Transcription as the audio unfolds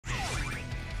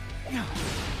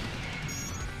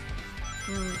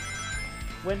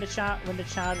When the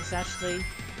child is actually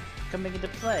coming into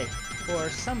play, or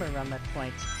somewhere around that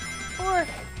point. Or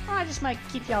I just might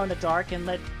keep y'all in the dark and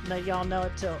let y'all know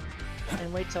it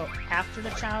and wait till after the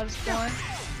child is born.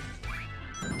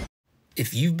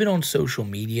 If you've been on social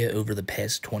media over the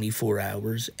past 24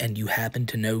 hours and you happen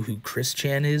to know who Chris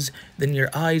Chan is, then your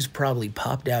eyes probably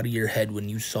popped out of your head when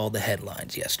you saw the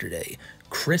headlines yesterday.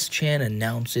 Chris Chan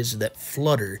announces that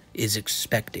Flutter is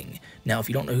expecting. Now, if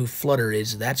you don't know who Flutter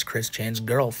is, that's Chris Chan's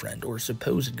girlfriend, or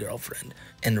supposed girlfriend.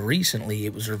 And recently,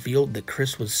 it was revealed that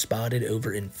Chris was spotted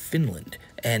over in Finland.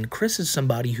 And Chris is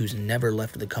somebody who's never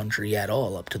left the country at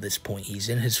all up to this point. He's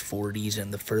in his 40s,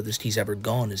 and the furthest he's ever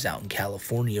gone is out in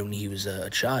California when he was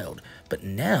a child. But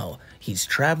now, he's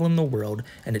traveling the world,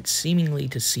 and it's seemingly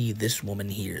to see this woman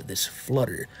here, this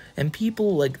Flutter. And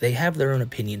people, like, they have their own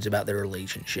opinions about their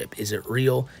relationship. Is it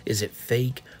real? Is it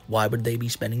fake? Why would they be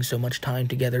spending so much time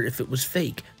together if it was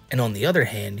fake? And on the other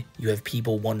hand, you have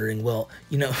people wondering, well,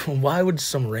 you know, why would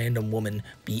some random woman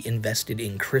be invested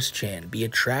in Chris Chan, be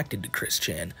attracted to Chris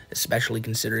Chan, especially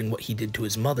considering what he did to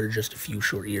his mother just a few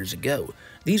short years ago?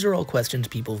 These are all questions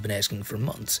people have been asking for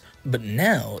months. But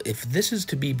now, if this is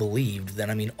to be believed, then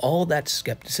I mean, all that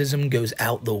skepticism goes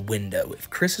out the window. If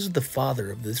Chris is the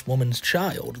father of this woman's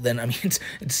child, then I mean,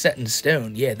 it's set in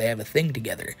stone. Yeah, they have a thing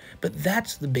together. But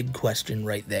that's the big question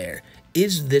right there.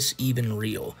 Is this even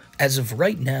real? As of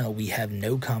right now, we have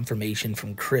no confirmation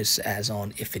from Chris as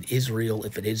on if it is real,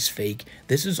 if it is fake.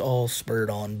 This is all spurred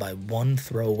on by one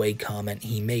throwaway comment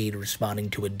he made responding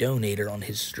to a donator on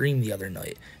his stream the other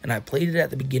night. And I played it at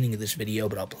the beginning of this video,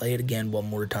 but I'll play it again one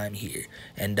more time here.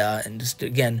 And just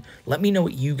again, let me know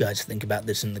what you guys think about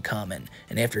this in the comment.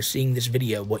 And after seeing this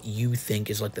video, what you think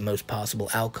is like the most possible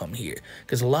outcome here.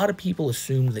 Because a lot of people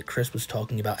assumed that Chris was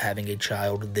talking about having a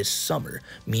child this summer,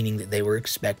 meaning that they were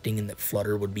expecting and that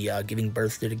Flutter would be giving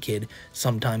birth to the kid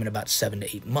sometime in about 7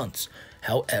 to 8 months.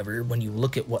 However, when you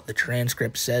look at what the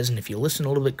transcript says, and if you listen a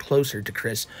little bit closer to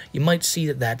Chris, you might see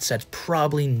that that's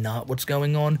probably not what's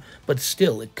going on, but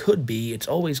still, it could be. It's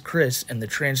always Chris, and the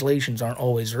translations aren't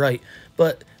always right,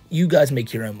 but you guys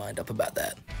make your own mind up about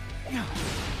that.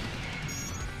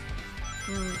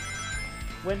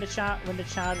 When the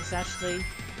child is actually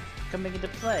coming into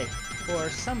play, or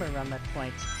somewhere around that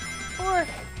point. Or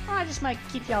I just might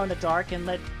keep y'all in the dark and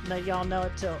let y'all know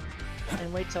it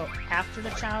and wait till after the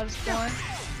child is born.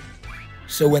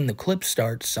 So when the clip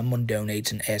starts, someone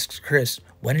donates and asks Chris,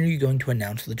 when are you going to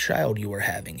announce the child you are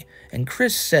having? And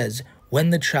Chris says, when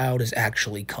the child is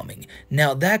actually coming.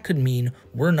 Now, that could mean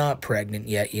we're not pregnant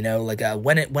yet, you know, like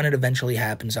when it eventually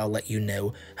happens, I'll let you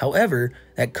know. However,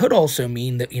 that could also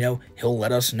mean that, you know, he'll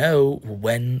let us know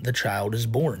when the child is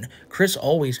born. Chris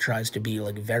always tries to be,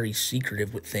 like, very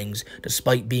secretive with things,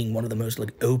 despite being one of the most,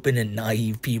 like, open and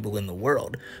naive people in the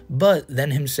world. But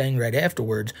then him saying right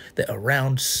afterwards that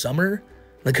around summer,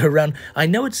 I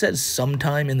know it says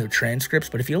sometime in the transcripts,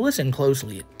 but if you listen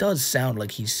closely, it does sound like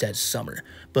he says summer.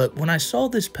 But when I saw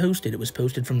this posted, it was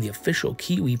posted from the official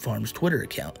Kiwi Farms Twitter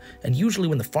account. And usually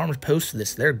when the farmers post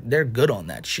this, they're good on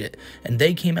that shit. And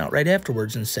they came out right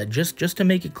afterwards and said, just to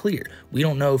make it clear, we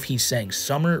don't know if he's saying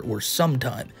summer or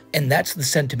sometime. And that's the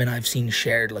sentiment I've seen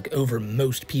shared, like, over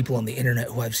most people on the internet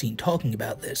who I've seen talking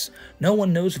about this. No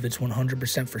one knows if it's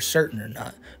 100% for certain or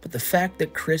not, but the fact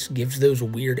that Chris gives those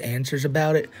weird answers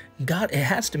about it, it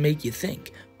has to make you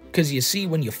think. Because you see,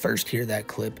 when you first hear that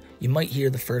clip, you might hear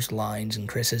the first lines and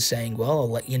Chris is saying, well, I'll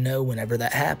let you know whenever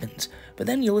that happens. But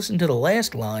then you listen to the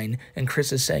last line and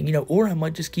Chris is saying, you know, or I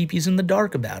might just keep you in the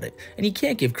dark about it. And you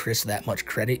can't give Chris that much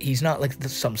credit. He's not like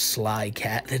some sly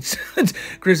cat that's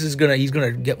Chris is he's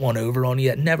gonna get one over on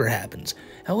you. It never happens.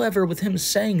 However, with him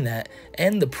saying that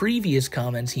and the previous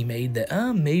comments he made that,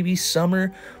 maybe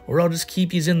summer, or I'll just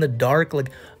keep you in the dark,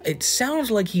 like, it sounds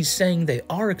like he's saying they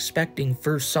are expecting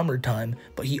for summertime,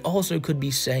 but he also could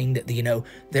be saying that, you know,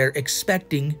 they're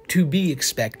expecting to be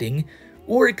expecting,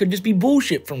 or it could just be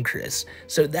bullshit from Chris.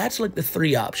 So that's like the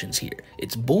three options here.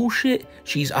 It's bullshit,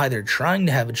 she's either trying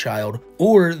to have a child,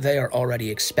 or they are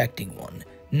already expecting one.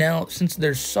 Now, since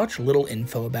there's such little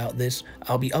info about this,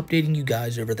 I'll be updating you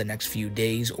guys over the next few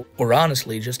days, or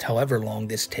honestly, just however long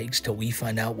this takes till we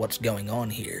find out what's going on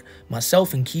here.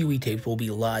 Myself and Kiwi Tapes will be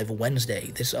live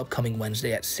Wednesday, this upcoming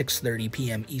Wednesday at 6:30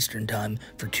 p.m. Eastern Time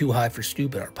for Too High for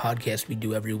Stupid, our podcast we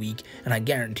do every week, and I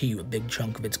guarantee you a big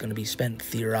chunk of it's going to be spent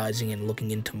theorizing and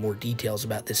looking into more details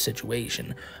about this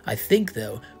situation. I think,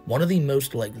 though, one of the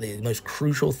most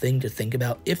crucial thing to think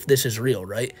about, if this is real,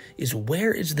 right, is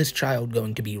where is this child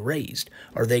going to to be raised?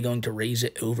 Are they going to raise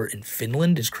it over in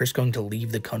Finland? Is Chris going to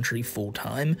leave the country full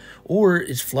time? Or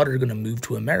is Flutter going to move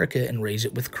to America and raise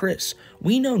it with Chris?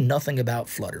 We know nothing about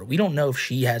Flutter. We don't know if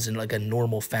she has like a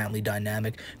normal family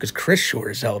dynamic, because Chris sure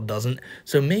as hell doesn't.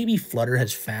 So maybe Flutter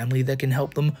has family that can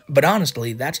help them. But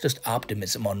honestly, that's just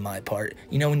optimism on my part.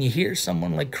 You know, when you hear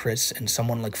someone like Chris and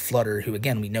someone like Flutter, who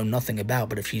again we know nothing about,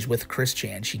 but if she's with Chris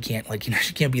Chan, she can't, like, you know,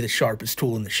 she can't be the sharpest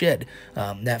tool in the shed.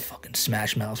 That fucking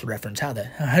Smash Mouth reference, how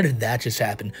did that just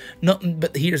happen? No,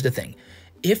 but here's the thing.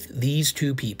 If these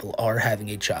two people are having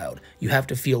a child, you have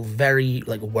to feel very,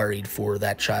 like, worried for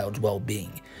that child's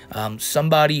well-being.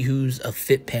 Somebody who's a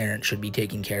fit parent should be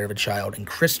taking care of a child, and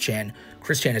Chris Chan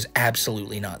is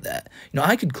absolutely not that. You know,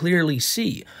 I could clearly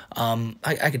see,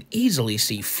 I could easily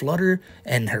see Flutter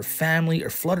and her family,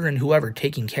 or Flutter and whoever,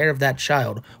 taking care of that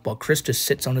child, while Chris just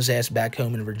sits on his ass back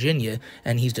home in Virginia,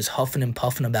 and he's just huffing and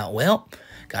puffing about, well,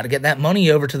 got to get that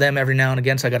money over to them every now and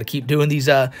again, so I got to keep doing these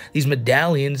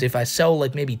medallions. If I sell,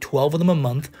 like, maybe 12 of them a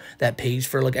month, that pays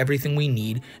for, like, everything we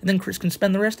need, and then Chris can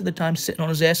spend the rest of the time sitting on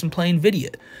his ass and playing video.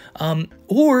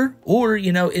 Or,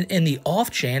 you know, in the off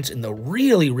chance, in the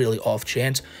really, really off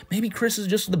chance, maybe Chris is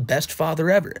just the best father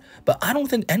ever. But I don't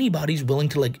think anybody's willing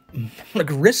to, like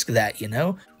risk that, you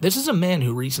know? This is a man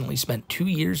who recently spent 2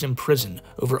 years in prison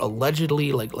over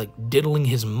allegedly, like diddling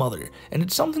his mother. And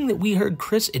it's something that we heard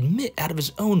Chris admit out of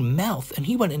his own mouth, and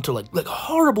he went into, like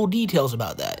horrible details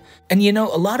about that. And, you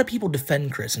know, a lot of people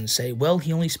defend Chris and say, well,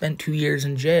 he only spent 2 years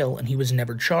in jail, and he was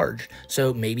never charged,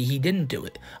 so maybe he didn't do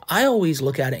it. I always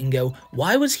look at it and go,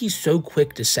 why was he so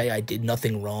quick to say I did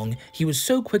nothing wrong? He was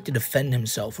so quick to defend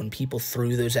himself when people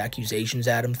threw those accusations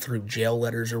at him through jail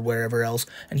letters or wherever else,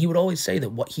 and he would always say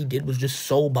that what he did was just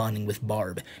soul bonding with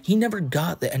Barb. He never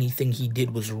got that anything he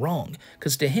did was wrong,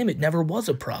 because to him it never was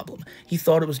a problem. He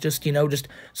thought it was just, you know, just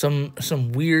some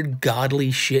weird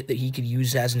godly shit that he could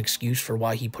use as an excuse for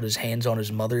why he put his hands on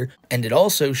his mother, and it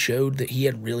also showed that he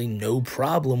had really no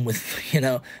problem with, you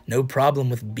know, no problem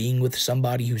with being with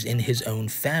somebody who's in his own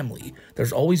family.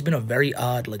 There's always been a very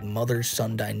odd, like,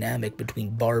 mother-son dynamic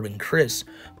between Barb and Chris,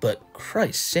 but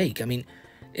Christ's sake, I mean,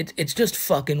 it's just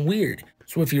fucking weird.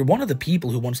 So if you're one of the people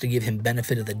who wants to give him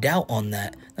benefit of the doubt on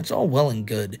that, that's all well and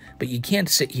good, but you can't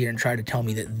sit here and try to tell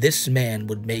me that this man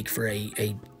would make for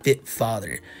a fit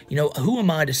father. You know, who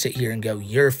am I to sit here and go,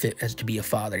 you're fit as to be a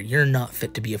father, you're not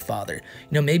fit to be a father?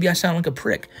 You know, maybe I sound like a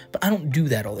prick, but I don't do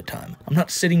that all the time. I'm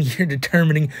not sitting here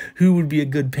determining who would be a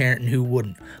good parent and who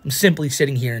wouldn't. I'm simply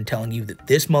sitting here and telling you that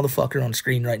this motherfucker on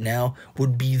screen right now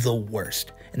would be the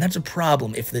worst. And that's a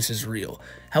problem if this is real.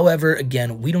 However,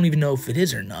 again, we don't even know if it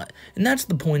is or not. And that's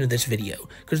the point of this video,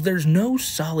 because there's no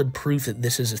solid proof that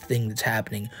this is a thing that's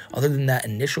happening other than that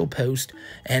initial post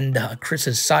and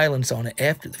Chris's silence on it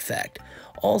after the fact.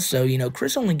 Also, you know,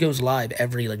 Chris only goes live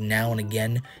every, like, now and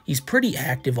again. He's pretty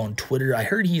active on Twitter. I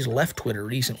heard he's left Twitter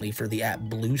recently for the app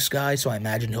Blue Sky, so I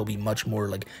imagine he'll be much more,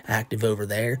 like, active over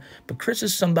there. But Chris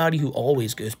is somebody who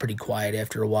always goes pretty quiet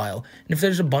after a while. And if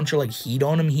there's a bunch of, like, heat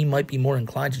on him, he might be more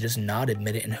inclined to just not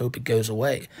admit it and hope it goes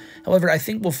away. However, I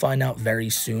think we'll find out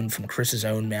very soon from Chris's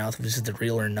own mouth if this is the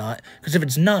real or not. Because if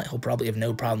it's not, he'll probably have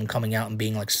no problem coming out and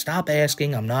being like, stop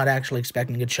asking, I'm not actually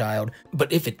expecting a child.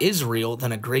 But if it is real,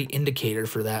 then a great indicator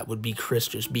for that would be Chris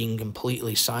just being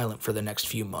completely silent for the next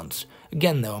few months.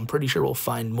 Again, though, I'm pretty sure we'll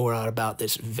find more out about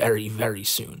this very, very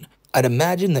soon. I'd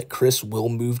imagine that Chris will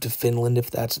move to Finland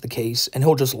if that's the case, and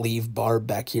he'll just leave Barb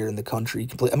back here in the country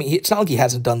completely. I mean, it's not like he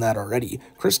hasn't done that already.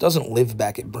 Chris doesn't live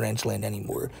back at Branchland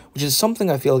anymore, which is something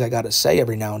I feel like I gotta say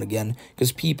every now and again,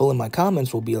 because people in my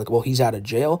comments will be like, well, he's out of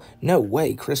jail? No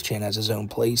way, Chris Chan has his own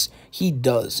place. He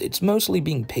does. It's mostly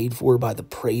being paid for by the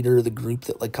Praetor, the group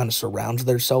that, like, kind of surrounds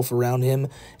theirself around him,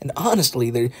 and honestly,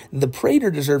 the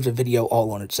Praetor deserves a video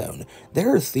all on its own.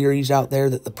 There are theories out there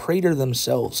that the Praetor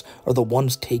themselves are the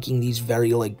ones taking these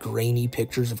very, like, grainy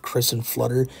pictures of Chris and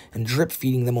Flutter and drip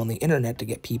feeding them on the internet to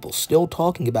get people still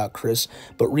talking about Chris,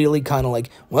 but really kind of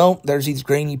like, well, there's these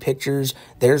grainy pictures,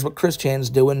 there's what Chris Chan's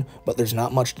doing, but there's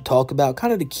not much to talk about,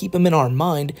 kind of to keep him in our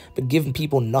mind, but giving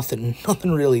people nothing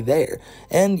really there.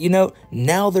 And, you know,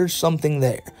 now there's something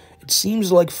there. It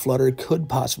seems like Flutter could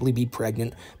possibly be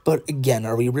pregnant, but again,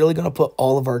 are we really going to put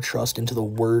all of our trust into the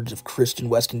words of Christian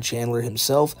Weston Chandler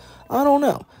himself? I don't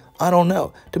know.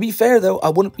 To be fair, though, I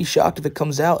wouldn't be shocked if it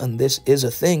comes out and this is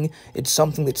a thing. It's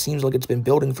something that seems like it's been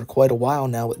building for quite a while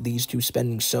now with these two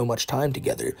spending so much time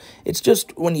together. It's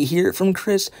just, when you hear it from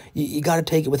Chris, you gotta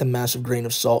take it with a massive grain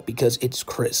of salt because it's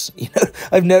Chris. You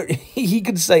know, he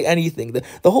could say anything.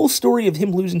 The whole story of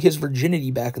him losing his virginity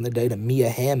back in the day to Mia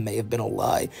Hamm may have been a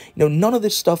lie. You know, none of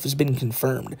this stuff has been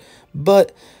confirmed.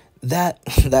 But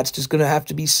that's just gonna have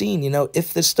to be seen.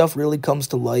 If this stuff really comes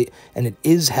to light and it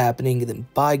is happening, then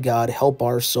by God, help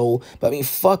our soul. But I mean,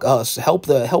 fuck us. Help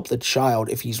the child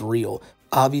if he's real.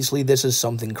 Obviously, this is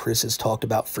something Chris has talked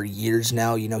about for years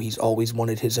now. He's always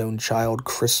wanted his own child,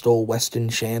 Crystal Weston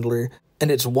Chandler. And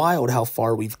it's wild how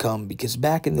far we've come, because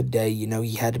back in the day,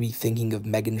 he had to be thinking of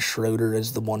Megan Schroeder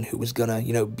as the one who was gonna,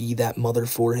 be that mother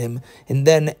for him. And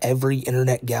then every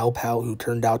internet gal pal who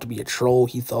turned out to be a troll,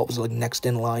 he thought was like next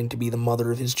in line to be the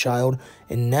mother of his child.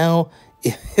 And now,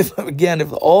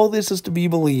 if all this is to be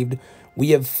believed,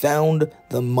 we have found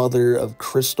the mother of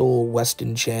Crystal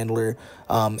Weston Chandler,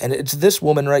 and it's this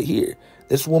woman right here.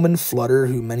 This woman, Flutter,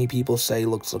 who many people say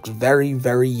looks very,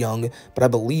 very young, but I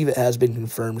believe it has been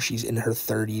confirmed she's in her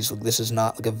 30s. Like, this is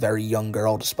not like a very young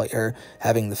girl, despite her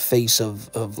having the face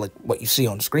of like what you see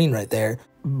on screen right there.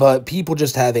 But people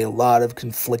just have a lot of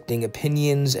conflicting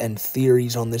opinions and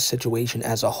theories on this situation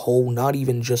as a whole, not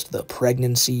even just the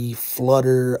pregnancy,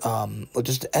 Flutter,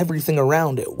 just everything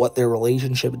around it, what their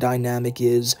relationship dynamic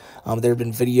is. There have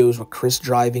been videos with Chris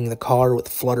driving the car with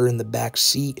Flutter in the back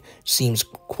seat. Seems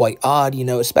quite odd,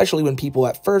 especially when people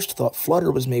at first thought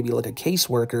Flutter was maybe like a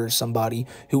caseworker or somebody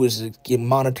who was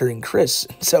monitoring Chris.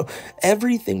 So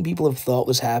everything people have thought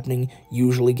was happening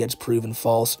usually gets proven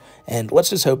false, and let's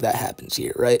just hope that happens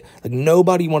here. Right? Like,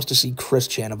 nobody wants to see Chris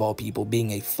Chan, of all people,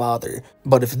 being a father.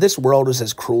 But if this world is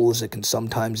as cruel as it can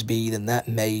sometimes be, then that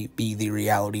may be the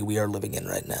reality we are living in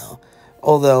right now.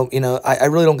 Although, I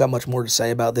really don't got much more to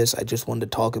say about this. I just wanted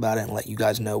to talk about it and let you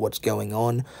guys know what's going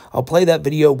on. I'll play that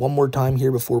video one more time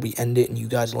here before we end it, and you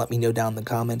guys let me know down in the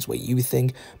comments what you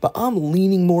think. But I'm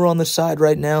leaning more on the side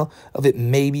right now of it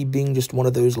maybe being just one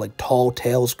of those, like, tall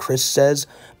tales Chris says.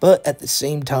 But at the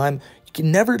same time, can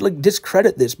never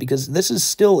discredit this, because this is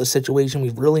still a situation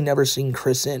we've really never seen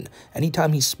Chris in.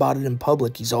 Anytime he's spotted in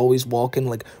public, he's always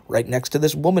walking right next to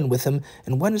this woman with him.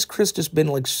 And when has Chris just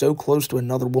been so close to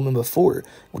another woman before?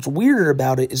 What's weirder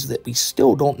about it is that we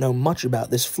still don't know much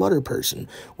about this Flutter person.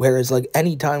 Whereas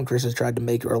anytime Chris has tried to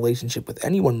make a relationship with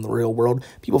anyone in the real world,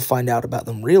 people find out about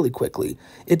them really quickly.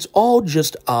 It's all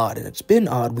just odd, and it's been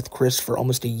odd with Chris for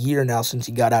almost a year now since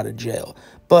he got out of jail.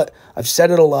 But I've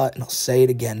said it a lot, and I'll say it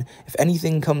again. If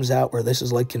anything comes out where this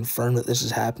is confirmed that this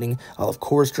is happening, I'll of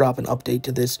course drop an update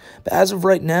to this. But as of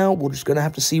right now, we're just gonna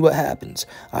have to see what happens.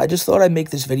 I just thought I'd make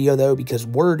this video though, because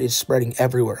word is spreading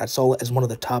everywhere. I saw it as one of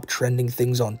the top trending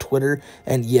things on Twitter,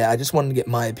 and yeah, I just wanted to get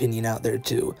my opinion out there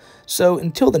too. So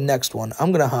until the next one,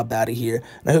 I'm gonna hop out of here,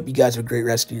 and I hope you guys have a great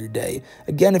rest of your day.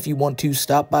 Again, if you want to,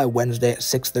 stop by Wednesday at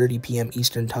 6:30 p.m.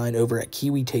 Eastern Time over at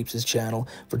Kiwi Tapes' channel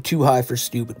for Too High for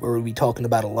Stupid, where we'll be talking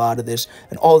about a lot of this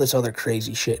and all this other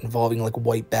crazy shit involving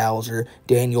White Bowser,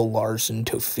 Daniel Larson,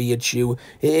 Tofia Chu.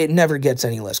 It never gets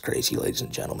any less crazy, ladies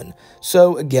and gentlemen.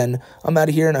 So again, I'm out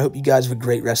of here, and I hope you guys have a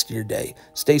great rest of your day.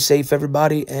 Stay safe,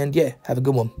 everybody, and yeah, have a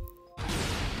good one.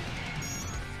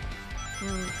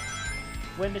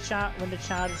 When the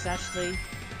child is actually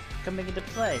coming into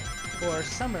play, or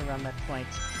somewhere around that point.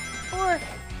 Or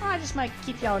I just might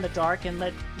keep y'all in the dark and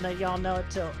let y'all know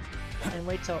and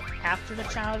wait till after the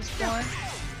child is born.